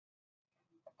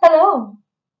Hello,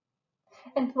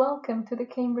 and welcome to the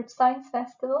Cambridge Science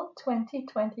Festival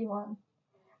 2021.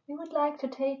 We would like to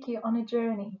take you on a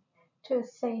journey to a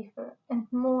safer and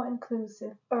more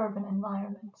inclusive urban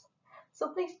environment. So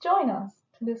please join us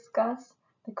to discuss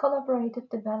the collaborative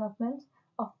development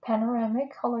of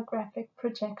panoramic holographic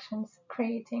projections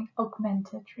creating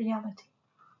augmented reality.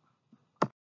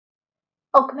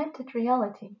 Augmented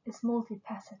reality is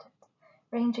multifaceted,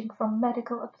 ranging from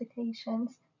medical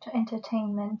applications to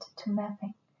entertainment to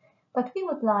mapping. But we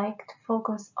would like to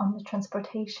focus on the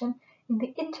transportation in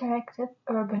the interactive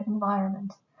urban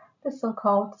environment, the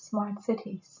so-called smart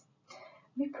cities.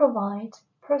 We provide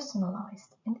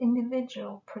personalized and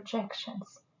individual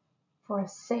projections for a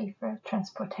safer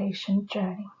transportation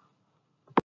journey.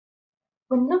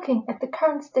 When looking at the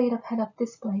current state of head-up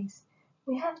displays,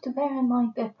 we have to bear in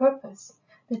mind their purpose.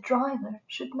 The driver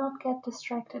should not get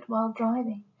distracted while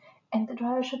driving, and the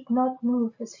driver should not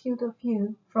move his field of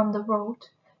view from the road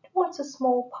towards a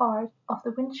small part of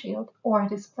the windshield or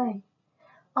display.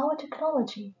 Our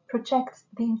technology projects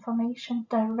the information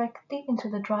directly into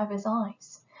the driver's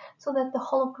eyes, so that the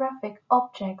holographic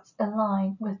objects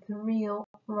align with the real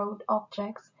road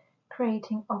objects,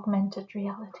 creating augmented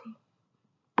reality.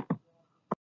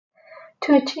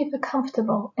 To achieve a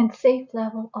comfortable and safe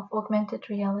level of augmented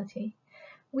reality,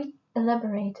 we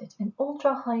elaborated an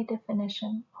ultra-high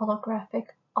definition holographic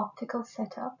optical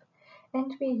setup,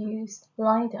 and we used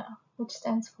LiDAR, which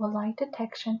stands for light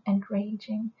detection and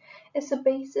ranging, as a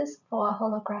basis for our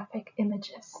holographic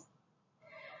images.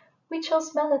 We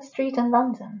chose Mallet Street in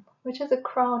London, which is a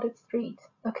crowded street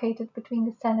located between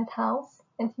the Senate House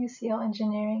and UCL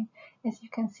Engineering, as you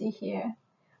can see here,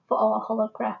 for our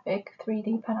holographic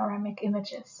 3D panoramic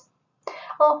images.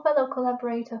 Our fellow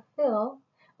collaborator Phil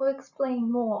will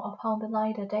explain more of how the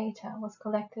LiDAR data was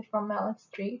collected from Mallet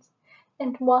Street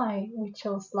and why we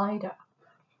chose LiDAR.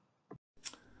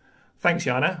 Thanks,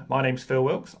 Jana. My name's Phil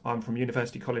Wilkes. I'm from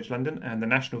University College London and the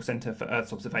National Centre for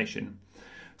Earth's Observation.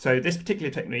 So this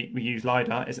particular technique we use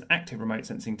LiDAR is an active remote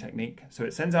sensing technique. So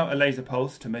it sends out a laser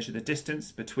pulse to measure the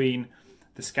distance between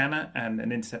the scanner and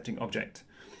an intercepting object.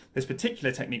 This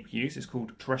particular technique we use is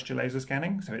called terrestrial laser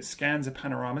scanning. So it scans a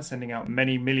panorama, sending out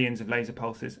many millions of laser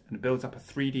pulses and builds up a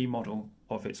 3D model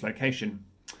of its location.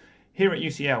 Here at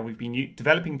UCL, we've been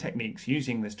developing techniques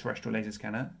using this terrestrial laser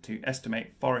scanner to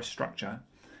estimate forest structure,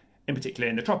 in particular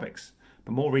in the tropics.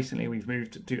 But more recently, we've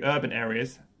moved to urban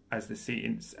areas, as this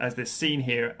scene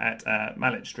here at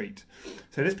Mallet Street.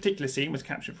 So this particular scene was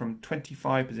captured from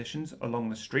 25 positions along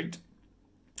the street,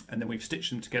 and then we've stitched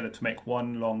them together to make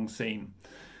one long scene.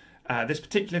 This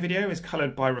particular video is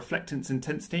coloured by reflectance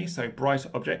intensity, so brighter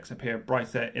objects appear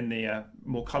brighter in the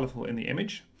more colourful in the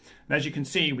image. And as you can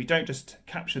see, we don't just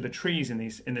capture the trees in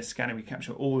this scanner, we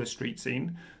capture all the street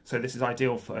scene. So this is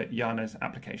ideal for Jana's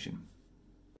application.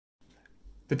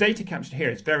 The data captured here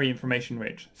is very information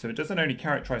rich, so it doesn't only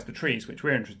characterise the trees, which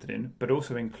we're interested in, but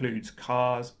also includes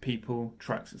cars, people,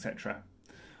 trucks, etc.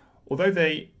 Although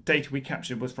the data we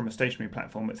captured was from a stationary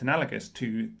platform, it's analogous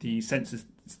to the sensors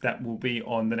that will be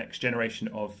on the next generation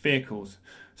of vehicles.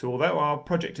 So although our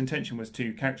project intention was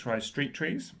to characterise street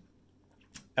trees,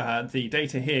 the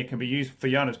data here can be used for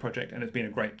Jana's project, and it's been a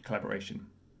great collaboration.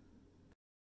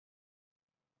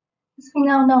 As we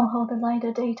now know how the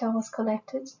LiDAR data was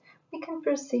collected, we can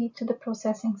proceed to the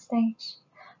processing stage.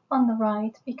 On the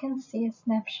right, we can see a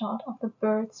snapshot of the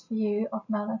bird's view of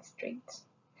Mallet Street,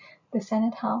 the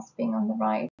Senate House being on the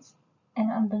right,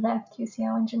 and on the left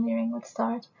UCL Engineering would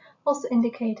start, also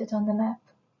indicated on the map.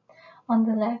 On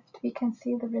the left, we can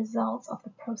see the results of the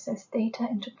processed data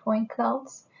into point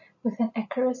clouds with an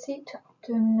accuracy to up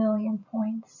to 1 million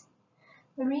points.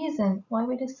 The reason why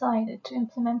we decided to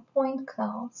implement point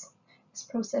clouds as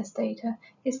processed data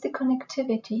is the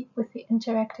connectivity with the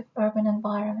interactive urban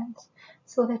environment,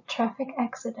 so that traffic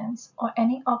accidents or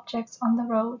any objects on the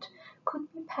road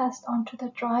could be passed on to the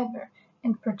driver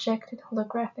and projected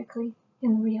holographically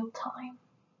in real time.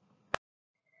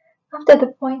 After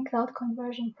the point cloud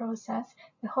conversion process,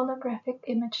 the holographic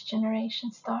image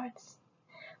generation starts.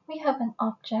 We have an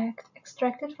object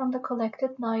extracted from the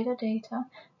collected LiDAR data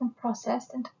and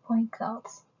processed into point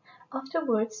clouds.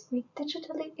 Afterwards, we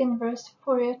digitally inverse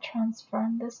Fourier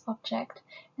transform this object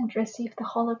and receive the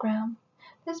hologram.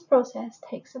 This process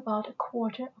takes about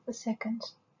 1/4 of a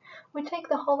second. We take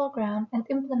the hologram and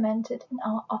implement it in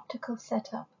our optical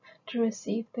setup to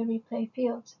receive the replay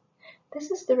field.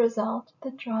 This is the result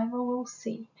the driver will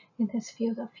see in his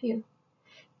field of view.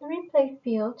 The replay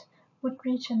field would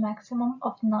reach a maximum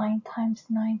of 9 ×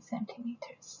 9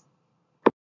 centimeters.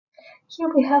 Here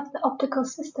we have the optical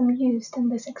system used in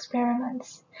these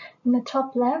experiments. In the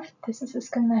top left, this is a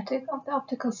schematic of the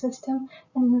optical system,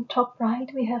 and in the top right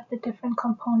we have the different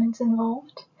components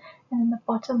involved. And in the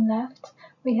bottom left,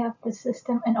 we have the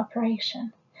system in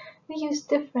operation. We used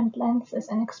different lenses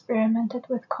and experimented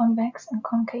with convex and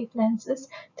concave lenses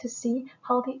to see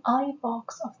how the eye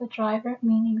box of the driver,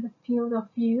 meaning the field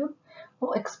of view,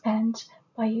 will expand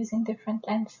by using different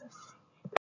lenses.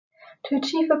 To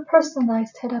achieve a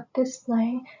personalized head-up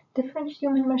display, different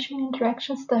human-machine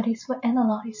interaction studies were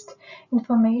analyzed.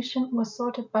 Information was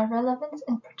sorted by relevance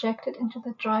and projected into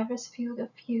the driver's field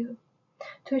of view.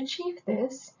 To achieve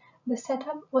this, the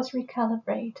setup was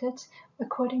recalibrated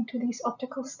according to these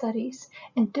optical studies,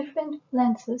 and different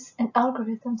lenses and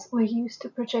algorithms were used to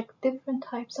project different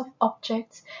types of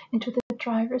objects into the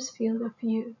driver's field of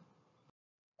view.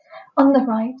 On the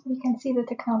right, we can see the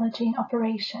technology in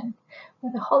operation,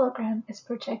 where the hologram is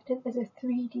projected as a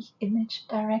 3D image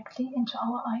directly into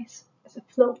our eyes as a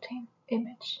floating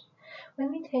image.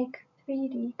 When we take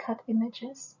 3D cut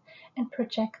images and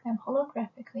project them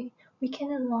holographically, we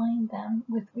can align them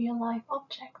with real-life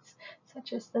objects,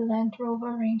 such as the Land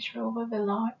Rover, Range Rover,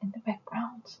 Velar in the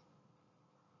background.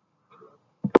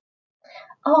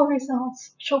 Our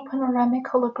results show panoramic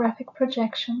holographic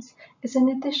projections as an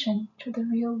addition to the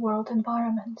real-world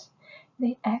environment.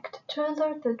 They act to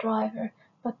alert the driver,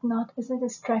 but not as a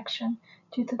distraction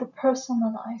due to the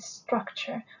personalized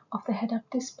structure of the head-up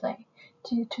display,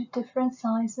 due to different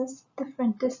sizes,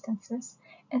 different distances,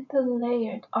 and the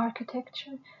layered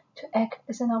architecture to act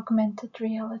as an augmented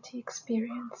reality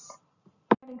experience.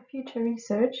 Regarding future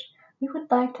research, we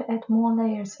would like to add more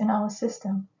layers in our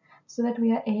system, so that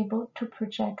we are able to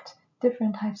project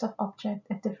different types of objects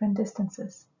at different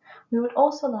distances. We would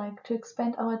also like to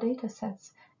expand our data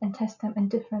sets and test them in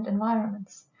different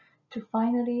environments to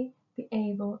finally be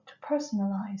able to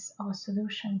personalize our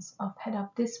solutions of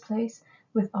head-up displays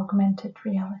with augmented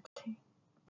reality.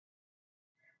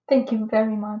 Thank you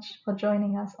very much for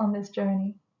joining us on this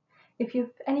journey. If you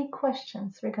have any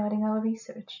questions regarding our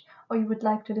research or you would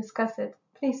like to discuss it,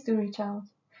 please do reach out.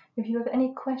 If you have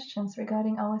any questions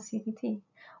regarding our CBT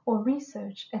or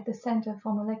research at the Center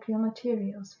for Molecular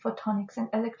Materials, Photonics and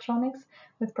Electronics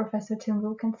with Professor Tim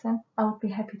Wilkinson, I would be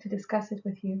happy to discuss it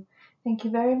with you. Thank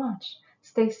you very much.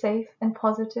 Stay safe and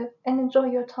positive and enjoy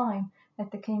your time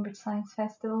at the Cambridge Science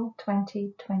Festival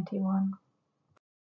 2021.